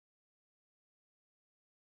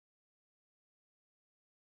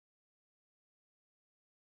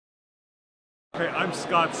Okay, I'm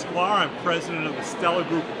Scott Sklar. I'm president of the Stella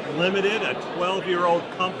Group Limited, a 12-year-old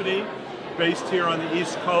company based here on the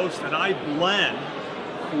East Coast, and I blend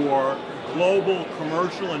for global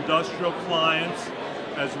commercial industrial clients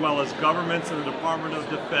as well as governments and the Department of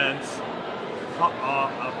Defense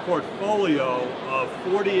a portfolio of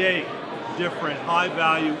 48 different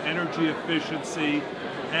high-value energy efficiency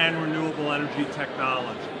and renewable energy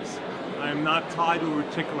technologies. I am not tied to a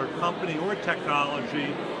particular company or technology.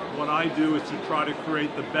 What I do is to try to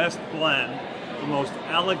create the best blend, the most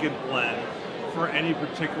elegant blend for any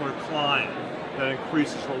particular client that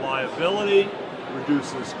increases reliability,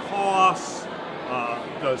 reduces costs,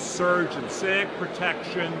 does surge and sag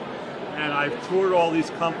protection, and I've toured all these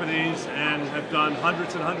companies and have done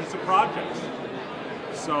hundreds and hundreds of projects.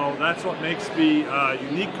 So that's what makes me a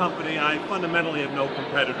unique company. I fundamentally have no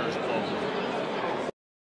competitors globally.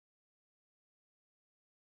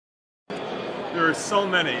 There are so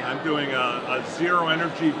many. I'm doing a zero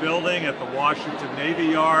energy building at the Washington Navy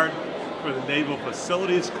Yard for the Naval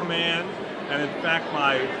Facilities Command. And in fact,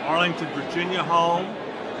 my Arlington, Virginia home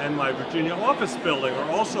and my Virginia office building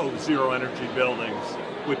are also zero energy buildings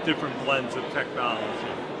with different blends of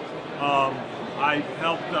technology. I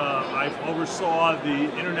oversaw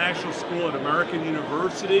the International School at American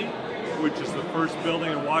University, which is the first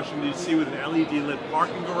building in Washington, D.C. with an LED lit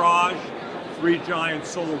parking garage, 3 giant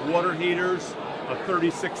solar water heaters, a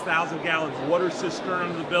 36,000 gallon water cistern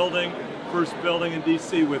in the building, first building in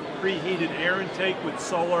D.C. with preheated air intake with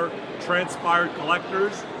solar transpired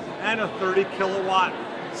collectors, and a 30 kilowatt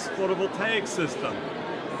photovoltaic system.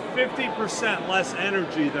 50% less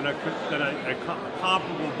energy than a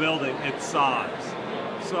comparable building its size.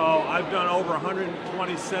 So I've done over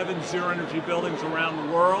 127 zero energy buildings around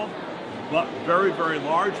the world, but very, very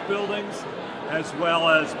large buildings, as well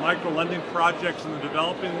as micro lending projects in the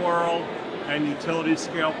developing world and utility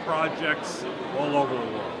scale projects all over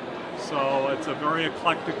the world. So it's a very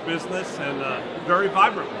eclectic business and a very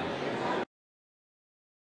vibrant one.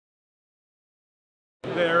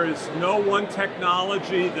 There is no one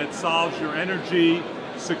technology that solves your energy,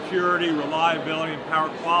 security, reliability, and power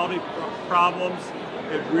quality problems.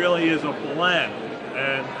 It really is a blend,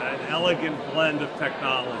 and an elegant blend of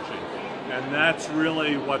technology. And that's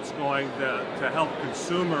really what's going to help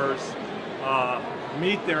consumers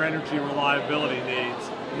meet their energy reliability needs,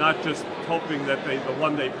 not just hoping that the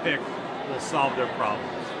one they pick will solve their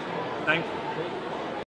problems. Thank you.